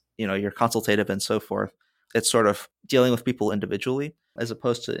it's, you're consultative and so forth, it's sort of dealing with people individually as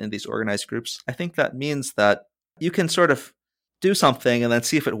opposed to in these organized groups. I think that means that you can sort of do something and then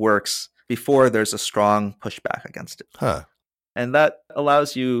see if it works before there's a strong pushback against it. Huh. And that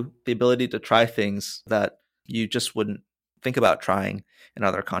allows you the ability to try things that you just wouldn't think about trying in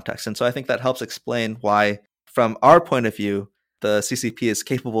other contexts. And so I think that helps explain why, from our point of view, the CCP is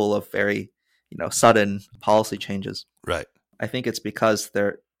capable of very, sudden policy changes. Right. I think it's because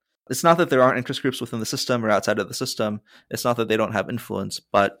it's not that there aren't interest groups within the system or outside of the system. It's not that they don't have influence,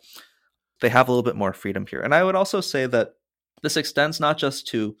 but they have a little bit more freedom here. And I would also say that this extends not just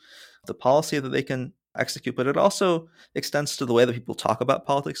to the policy that they can execute, but it also extends to the way that people talk about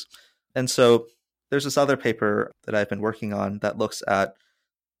politics. And so there's this other paper that I've been working on that looks at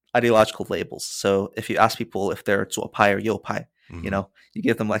ideological labels. So if you ask people if they're Zuopai or Youpai, you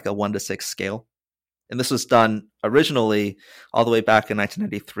give them like a 1 to 6 scale. And this was done originally all the way back in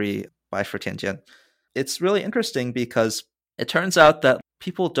 1993 by Shi Tianjian. It's really interesting because it turns out that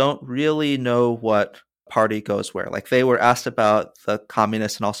people don't really know what party goes where. Like they were asked about the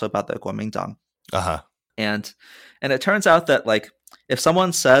communists and also about the Kuomintang. Uh-huh. And it turns out that like if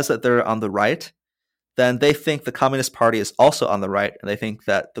someone says that they're on the right, then they think the Communist Party is also on the right, and they think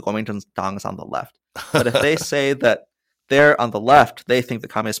that the Kuomintang is on the left. But if they say that they're on the left, they think the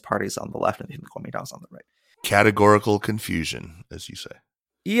Communist Party is on the left, and they think the Kuomintang is on the right. Categorical confusion, as you say.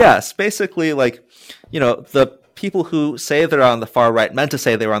 Yes, basically, like, the people who say they're on the far right meant to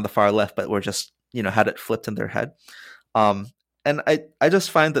say they were on the far left, but were just, had it flipped in their head. And I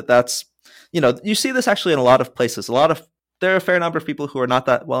just find that that's, you see this actually in a lot of places. There are a fair number of people who are not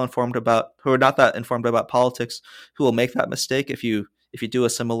that informed about politics who will make that mistake if you do a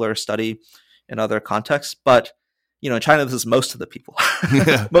similar study in other contexts. But, in China, this is most of the people,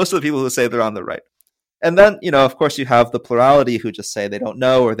 most of the people who say they're on the right. And then, of course, you have the plurality who just say they don't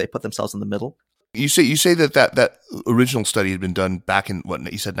know, or they put themselves in the middle. You say that original study had been done back in, what,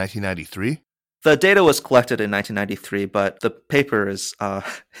 you said 1993? The data was collected in 1993, but the paper is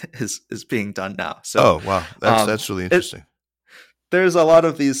being done now. So, oh, wow. That's really interesting. There's a lot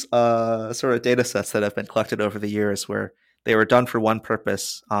of these sort of data sets that have been collected over the years where they were done for one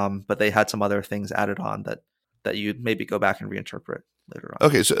purpose, but they had some other things added on that you'd maybe go back and reinterpret later on.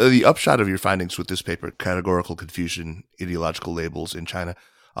 Okay, so the upshot of your findings with this paper, Categorical Confusion, Ideological Labels in China,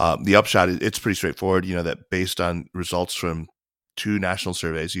 the upshot, it's pretty straightforward, that based on results from 2 national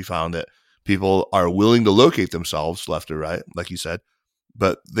surveys, you found that people are willing to locate themselves left or right, like you said,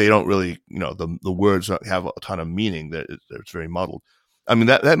 but they don't really, the words don't have a ton of meaning. That it's very muddled. I mean,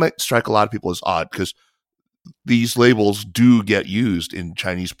 that might strike a lot of people as odd because these labels do get used in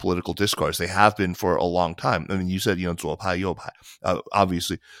Chinese political discourse. They have been for a long time. I mean, you said, 左派, 右派,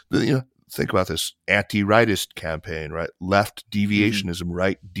 obviously, think about this anti-rightist campaign, right? Left deviationism,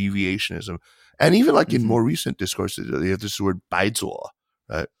 right deviationism. And even like in more recent discourse, they have this word 白左,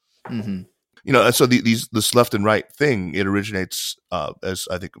 right? Mm-hmm. So this left and right thing, it originates, as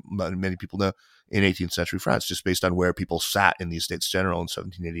I think many people know, in 18th century France, just based on where people sat in the Estates General in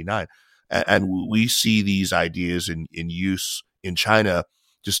 1789. And we see these ideas in use in China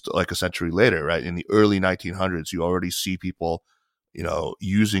just like a century later, right? In the early 1900s, you already see people,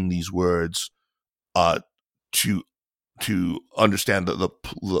 using these words to understand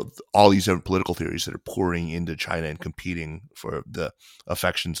all these different political theories that are pouring into China and competing for the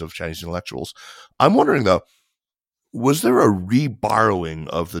affections of Chinese intellectuals. I'm wondering, though, was there a reborrowing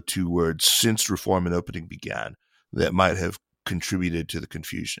of the 2 words since reform and opening began that might have contributed to the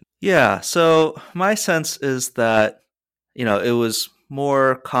confusion? Yeah, so my sense is that, it was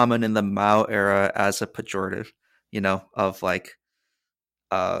more common in the Mao era as a pejorative, of like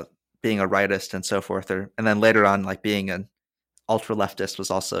being a rightist and so forth, and then later on, like being an ultra leftist was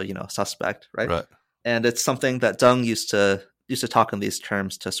also, suspect, right? Right. And it's something that Deng used to talk in these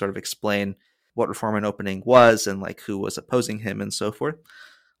terms to sort of explain what reform and opening was and like who was opposing him and so forth.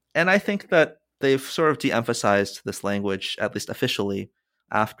 And I think that they've sort of de-emphasized this language, at least officially,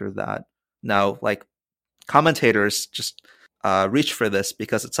 after that. Now, like, commentators just reach for this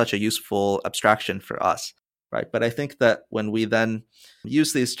because it's such a useful abstraction for us, right? But I think that when we then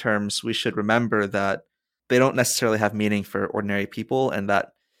use these terms, we should remember that they don't necessarily have meaning for ordinary people, and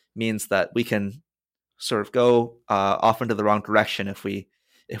that means that we can sort of go off into the wrong direction if we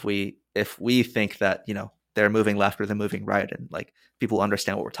think that they're moving left or they're moving right, and like people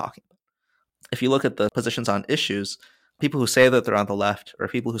understand what we're talking about. If you look at the positions on issues, people who say that they're on the left or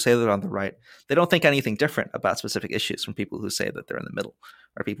people who say they're on the right, they don't think anything different about specific issues from people who say that they're in the middle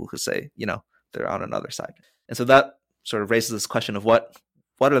or people who say, they're on another side. And so that sort of raises this question of what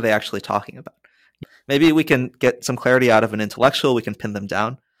are they actually talking about? Maybe we can get some clarity out of an intellectual, we can pin them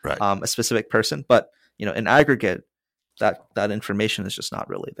down, right. A specific person, but in aggregate, that information is just not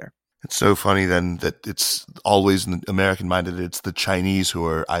really there. It's so funny then that it's always in the American mind that it's the Chinese who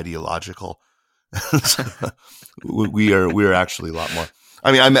are ideological. we are actually a lot more.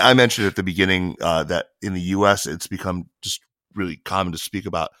 I mean, I mentioned at the beginning that in the U.S. it's become just really common to speak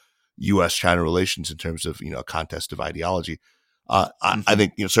about U.S.-China relations in terms of a contest of ideology. I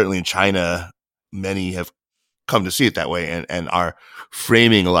think certainly in China, many have come to see it that way and are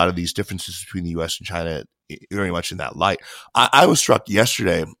framing a lot of these differences between the U.S. and China very much in that light. I was struck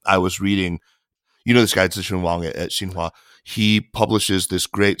yesterday. I was reading, this guy Zixun Wang at Xinhua. He publishes this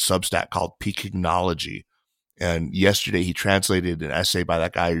great Substack called Pekingnology. And yesterday he translated an essay by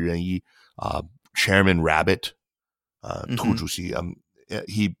that guy, Ren Yi, Chairman Rabbit, Tu Zhuxi.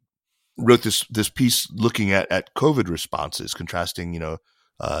 He wrote this piece looking at COVID responses, contrasting,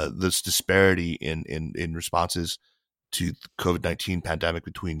 this disparity in responses to the COVID-19 pandemic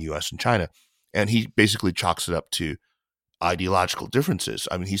between the U.S. and China. And he basically chalks it up to ideological differences.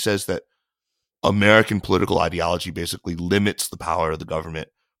 I mean, he says that American political ideology basically limits the power of the government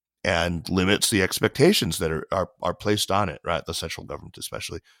and limits the expectations that are placed on it, right? The central government,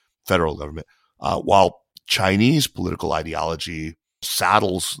 especially federal government, while Chinese political ideology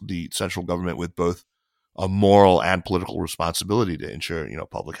saddles the central government with both a moral and political responsibility to ensure,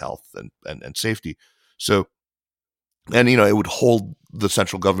 public health and safety. So, and, it would hold the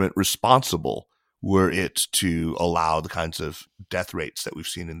central government responsible were it to allow the kinds of death rates that we've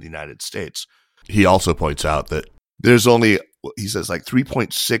seen in the United States. He also points out that there's only, he says, like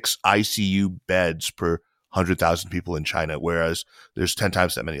 3.6 ICU beds per 100,000 people in China, whereas there's 10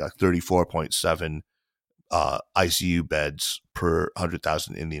 times that many, like 34.7 ICU beds per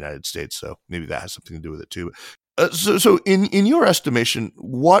 100,000 in the United States. So maybe that has something to do with it too. So in your estimation,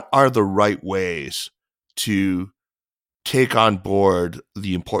 what are the right ways to take on board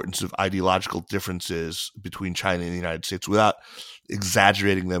the importance of ideological differences between China and the United States without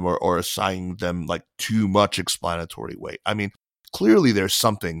exaggerating them or assigning them like too much explanatory weight? I mean, clearly there's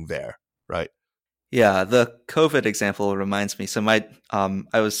something there, right? Yeah, the COVID example reminds me. So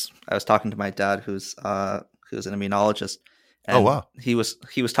I was talking to my dad, who's an immunologist. And oh wow! He was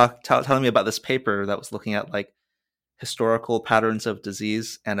telling me about this paper that was looking at like historical patterns of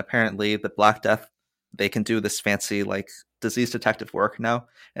disease, and apparently the Black Death, they can do this fancy like disease detective work now,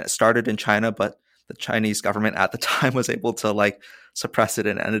 and it started in China, but the Chinese government at the time was able to like suppress it,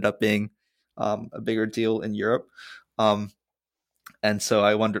 and ended up being a bigger deal in Europe. And so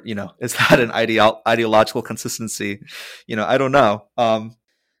I wonder, is that an ideological consistency? I don't know.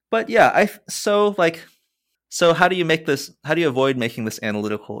 But yeah, so how do you make this? How do you avoid making this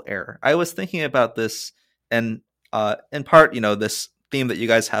analytical error? I was thinking about this, and in part, this theme that you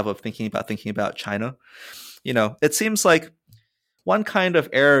guys have of thinking about China. It seems like one kind of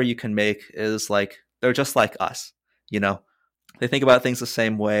error you can make is like they're just like us. They think about things the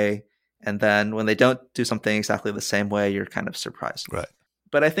same way, and then when they don't do something exactly the same way, you're kind of surprised. Right.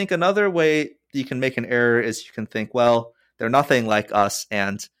 But I think another way you can make an error is you can think, well, they're nothing like us,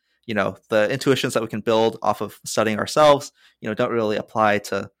 and the intuitions that we can build off of studying ourselves, don't really apply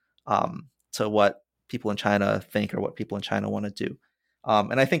to what people in China think or what people in China want to do.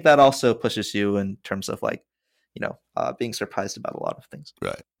 And I think that also pushes you in terms of like, being surprised about a lot of things.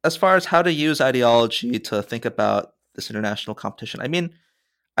 Right. As far as how to use ideology to think about this international competition, I mean,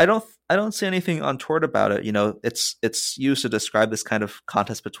 I don't see anything untoward about it. It's used to describe this kind of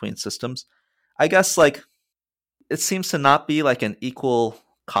contest between systems. I guess like it seems to not be like an equal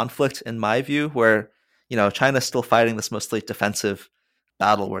conflict in my view, where China's still fighting this mostly defensive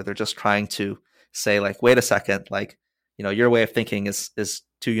battle where they're just trying to say like, wait a second, like your way of thinking is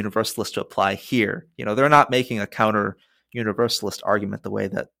too universalist to apply here. They're not making a counter universalist argument the way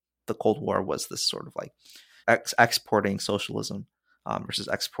that the Cold War was this sort of like exporting socialism versus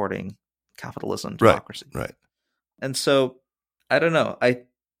exporting capitalism, democracy. Right. And so I don't know.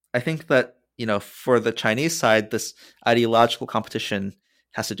 I think that for the Chinese side, this ideological competition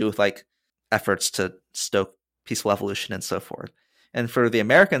has to do with like efforts to stoke peaceful evolution and so forth. And for the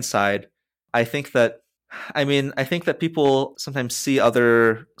American side, I think that people sometimes see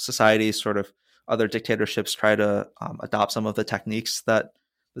other societies, sort of other dictatorships, try to adopt some of the techniques that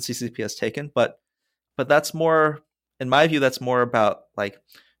the CCP has taken. But that's more, in my view, that's more about like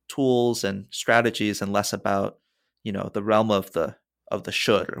tools and strategies and less about, the realm of the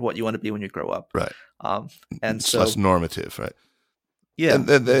should or what you want to be when you grow up. Right. And it's so less normative, right? Yeah. And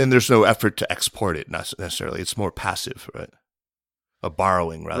there's no effort to export it necessarily. It's more passive, right? A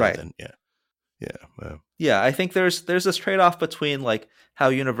borrowing rather than, yeah. Yeah, I think there's this trade-off between like how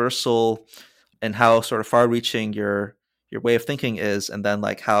universal and how sort of far-reaching your way of thinking is, and then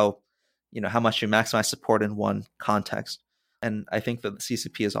like how much you maximize support in one context. And I think that the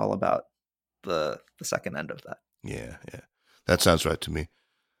CCP is all about the second end of that. Yeah. That sounds right to me.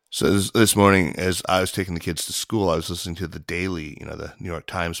 So this morning, as I was taking the kids to school, I was listening to The Daily, the New York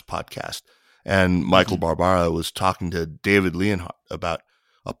Times podcast, and Michael Barbaro was talking to David Leonhardt about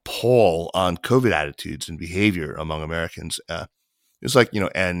a poll on COVID attitudes and behavior among Americans. It was like,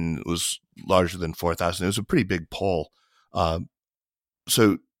 N was larger than 4,000. It was a pretty big poll.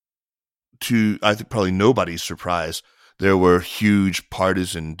 So to, I think, probably nobody's surprise, there were huge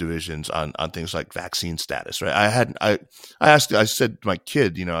partisan divisions on things like vaccine status, right? I said to my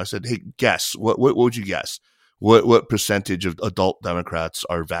kid, I said, hey, guess, what would you guess? What percentage of adult Democrats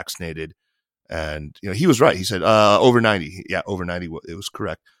are vaccinated? And, he was right. He said, over 90. Yeah, over 90. It was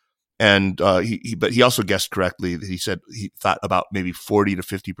correct. And, but he also guessed correctly that he said he thought about maybe 40 to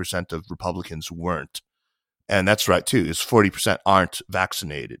 50% of Republicans weren't. And that's right too, is 40% aren't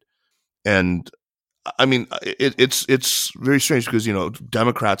vaccinated. And I mean, it's very strange because,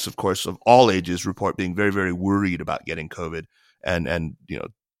 Democrats, of course, of all ages report being very, very worried about getting COVID and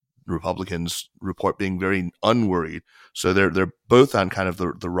Republicans report being very unworried. So they're both on kind of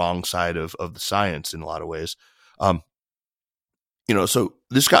the wrong side of the science in a lot of ways. So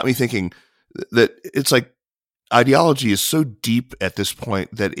this got me thinking that it's like ideology is so deep at this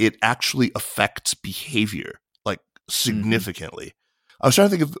point that it actually affects behavior like significantly. Mm-hmm. I was trying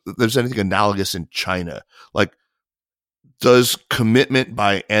to think if there's anything analogous in China. Like, does commitment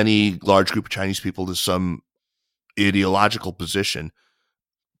by any large group of Chinese people to some ideological position,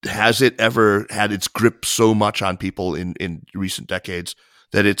 has it ever had its grip so much on people in recent decades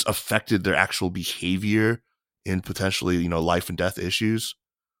that it's affected their actual behavior in potentially, life and death issues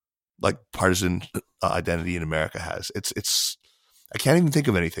like partisan identity in America has? It's I can't even think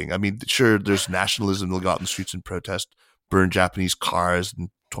of anything. I mean, sure, there's nationalism. They'll go out in the streets and protest, burn Japanese cars in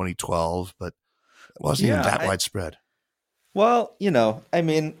 2012, but it wasn't even that widespread. Well, I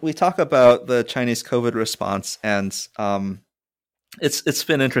mean, we talk about the Chinese COVID response, and it's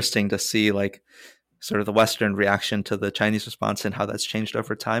been interesting to see like sort of the Western reaction to the Chinese response and how that's changed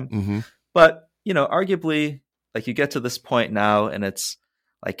over time. Mm-hmm. But, arguably, like you get to this point now and it's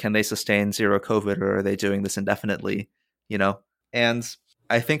like, can they sustain zero COVID, or are they doing this indefinitely? And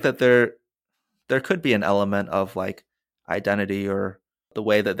I think that there could be an element of like identity or the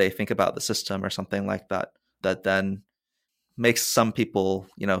way that they think about the system or something like that, that then makes some people,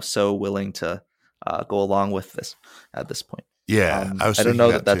 so willing to go along with this at this point. Yeah, I don't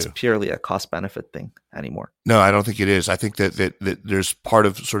know that that's purely a cost benefit thing anymore. No, I don't think it is. I think that there's part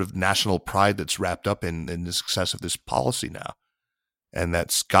of sort of national pride that's wrapped up in the success of this policy now, and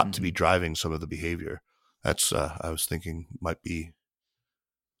that's got to be driving some of the behavior. That's I was thinking might be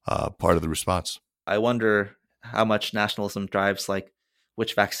part of the response. I wonder how much nationalism drives like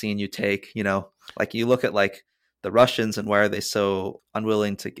which vaccine you take. Like you look at like the Russians and why are they so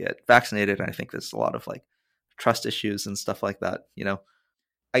unwilling to get vaccinated? And I think there's a lot of like trust issues and stuff like that.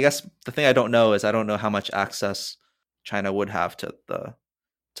 I guess the thing I don't know is I don't know how much access China would have to the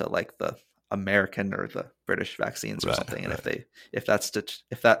American or the British vaccines or something. And if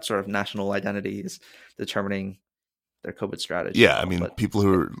that sort of national identity is determining their COVID strategy. Yeah. I mean, people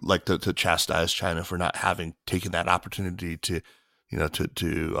who are like to chastise China for not having taken that opportunity to,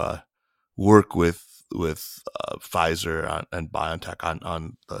 to work with Pfizer and BioNTech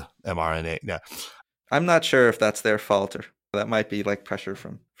on the mRNA. Yeah. I'm not sure if that's their fault or that might be like pressure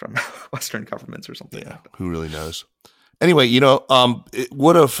from Western governments or something. Yeah, like that. Who really knows? Anyway,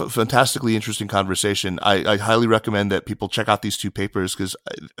 what a fantastically interesting conversation. I highly recommend that people check out these two papers because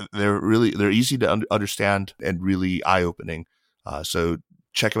they're easy to understand and really eye opening. So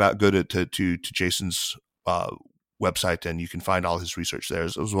check them out. Go to Jason's website and you can find all his research there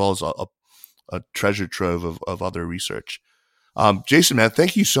as well as a treasure trove of other research. Jason, man,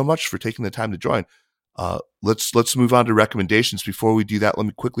 thank you so much for taking the time to join. Let's move on to recommendations. Before we do that, let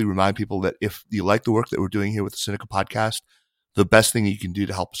me quickly remind people that if you like the work that we're doing here with the Sinica podcast, the best thing you can do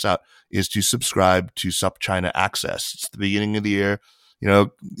to help us out is to subscribe to SupChina Access. It's the beginning of the year.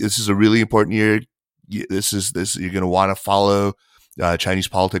 This is a really important year. This you're going to want to follow Chinese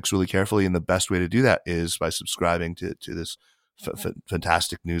politics really carefully, and the best way to do that is by subscribing to this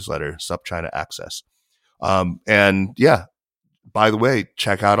fantastic newsletter, SupChina Access. And yeah. By the way,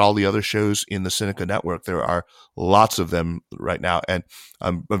 check out all the other shows in the Sinica Network. There are lots of them right now. And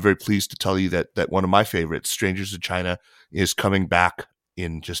I'm very pleased to tell you that one of my favorites, Strangers in China, is coming back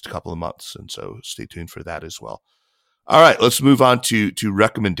in just a couple of months. And so stay tuned for that as well. All right, let's move on to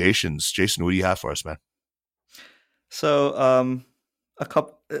recommendations. Jason, what do you have for us, man? So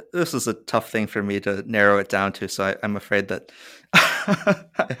this is a tough thing for me to narrow it down to. So I'm afraid that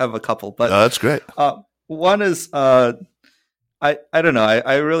I have a couple. But that's great. One is... I don't know.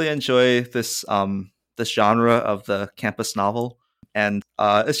 I really enjoy this this genre of the campus novel, and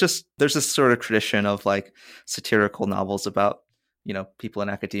it's just there's this sort of tradition of like satirical novels about people in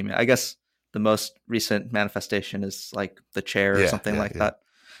academia. I guess the most recent manifestation is like The Chair or something like that,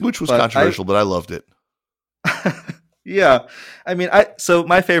 which was controversial, but I loved it. Yeah, I mean, so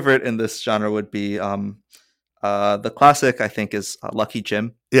my favorite in this genre would be the classic. I think is Lucky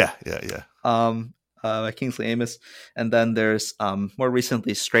Jim. Yeah. By Kingsley Amis, and then there's more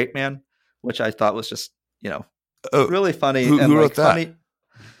recently Straight Man, which I thought was just really funny. Who wrote that? Funny.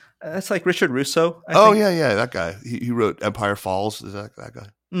 It's like Richard Russo. I think. Yeah, that guy. He wrote Empire Falls. Is that guy?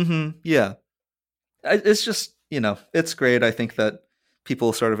 Mm-hmm. Yeah, it's just it's great. I think that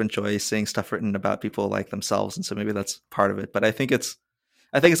people sort of enjoy seeing stuff written about people like themselves, and so maybe that's part of it. But I think it's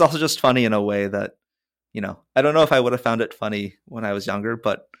also just funny in a way that I don't know if I would have found it funny when I was younger,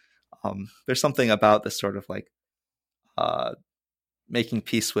 but there's something about this sort of like making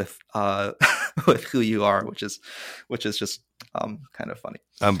peace with with who you are, which is just kind of funny.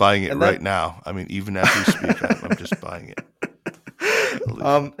 I'm buying it right now. I mean, even as we speak, I'm just buying it.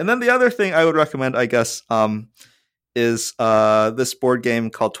 And then the other thing I would recommend, I guess, is this board game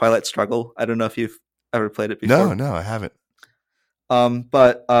called Twilight Struggle. I don't know if you've ever played it before. No, I haven't.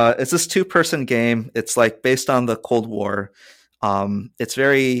 But it's this 2-person game. It's like based on the Cold War.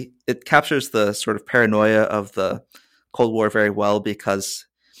 It captures the sort of paranoia of the Cold War very well because,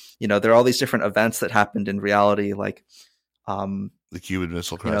 there are all these different events that happened in reality, like the Cuban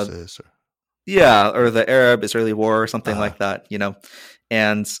Missile Crisis, or the Arab-Israeli War or something like that,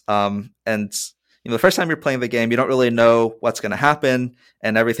 and the first time you're playing the game, you don't really know what's going to happen,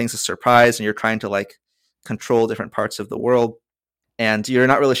 and everything's a surprise, and you're trying to like control different parts of the world, and you're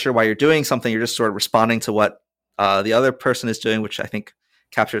not really sure why you're doing something. You're just sort of responding to what the other person is doing, which I think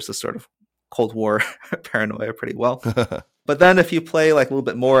captures the sort of Cold War paranoia pretty well. But then if you play like a little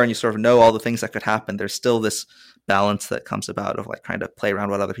bit more and you sort of know all the things that could happen, there's still this balance that comes about of like trying to play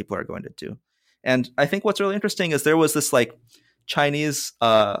around what other people are going to do. And I think what's really interesting is there was this like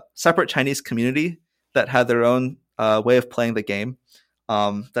separate Chinese community that had their own way of playing the game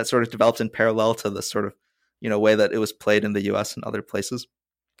that sort of developed in parallel to the sort of, way that it was played in the US and other places.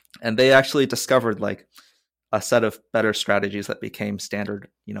 And they actually discovered like a set of better strategies that became standard,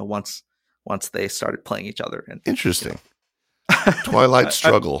 once they started playing each other. And interesting. Twilight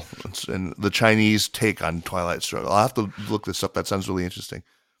Struggle and the Chinese take on Twilight Struggle. I'll have to look this up. That sounds really interesting.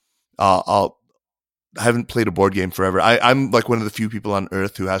 I haven't played a board game forever. I'm like one of the few people on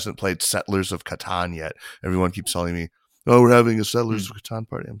Earth who hasn't played Settlers of Catan yet. Everyone keeps telling me, "Oh, we're having a Settlers of Catan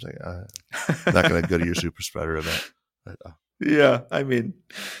party." I'm like, I'm not going to go to your super spreader event. But, yeah, I mean,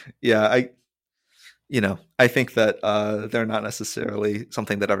 yeah, I think that they're not necessarily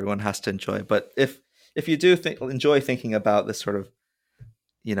something that everyone has to enjoy. But if you do enjoy thinking about this sort of,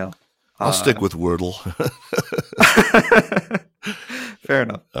 I'll stick with Wordle. Fair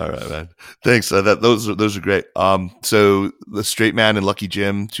enough. All right, man. Thanks. Those are great. So The Straight Man and Lucky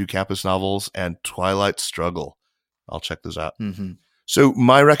Jim, 2 campus novels, and Twilight Struggle. I'll check those out. Mm-hmm. So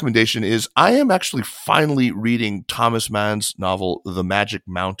my recommendation is I am actually finally reading Thomas Mann's novel, The Magic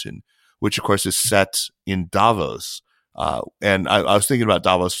Mountain, which of course is set in Davos. And I was thinking about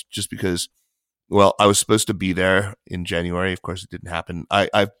Davos just because, well, I was supposed to be there in January. Of course, it didn't happen.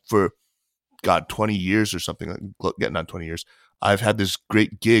 I for 20 years or something, getting on 20 years, I've had this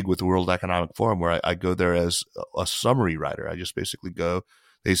great gig with the World Economic Forum where I go there as a summary writer. I just basically go,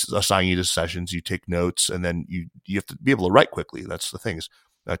 they assign you to sessions, you take notes, and then you have to be able to write quickly. That's the thing, is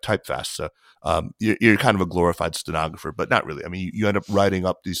type fast. So you're kind of a glorified stenographer, but not really. I mean, you end up writing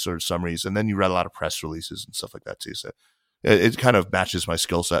up these sort of summaries, and then you write a lot of press releases and stuff like that too. So it kind of matches my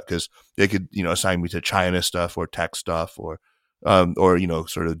skill set because they could, assign me to China stuff or tech stuff or sort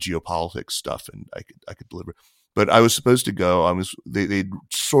of geopolitics stuff, and I could deliver. But I was supposed to go. They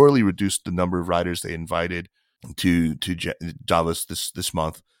sorely reduced the number of writers they invited to Davos this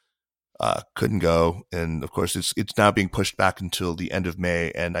month. Couldn't go, and of course it's now being pushed back until the end of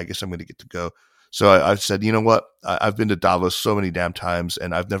May, and I guess I'm going to get to go. So I said, you know what? I've been to Davos so many damn times,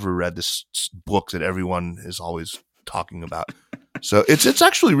 and I've never read this book that everyone is always talking about. So it's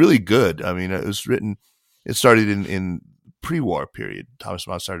actually really good. I mean, it started in pre-war period. Thomas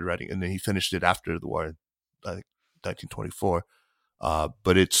Mann started writing, and then he finished it after the war, I think 1924.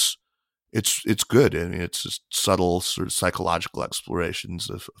 But it's good. I mean, it's just subtle sort of psychological explorations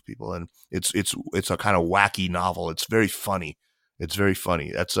of people, and it's a kind of wacky novel. It's very funny.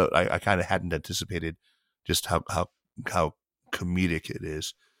 That's I kind of hadn't anticipated just how comedic it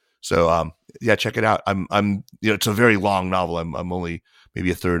is. So yeah, check it out. I'm it's a very long novel. I'm only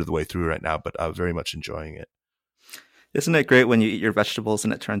maybe a third of the way through right now, but I'm very much enjoying it. Isn't it great when you eat your vegetables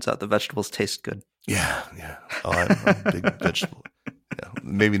and it turns out the vegetables taste good? Yeah. Oh, I'm a big vegetable. Yeah.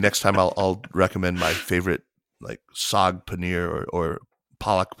 Maybe next time I'll recommend my favorite like saag paneer or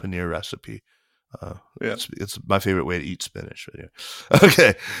palak paneer recipe. Yeah. It's my favorite way to eat spinach. Right here.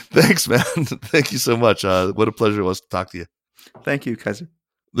 Okay. Thanks, man. Thank you so much. What a pleasure it was to talk to you. Thank you, Kaiser.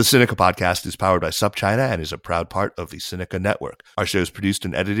 The Sinica podcast is powered by SupChina and is a proud part of the Sinica Network. Our show is produced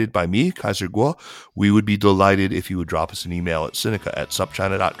and edited by me, Kaiser Guo. We would be delighted if you would drop us an email at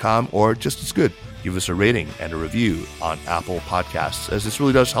sinica@supchina.com, or just as good, give us a rating and a review on Apple Podcasts, as this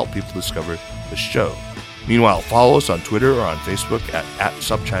really does help people discover the show. Meanwhile, follow us on Twitter or on Facebook at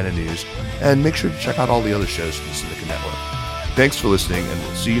SupChina News, and make sure to check out all the other shows from the Sinica Network. Thanks for listening, and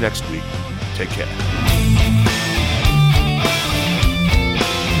we'll see you next week. Take care.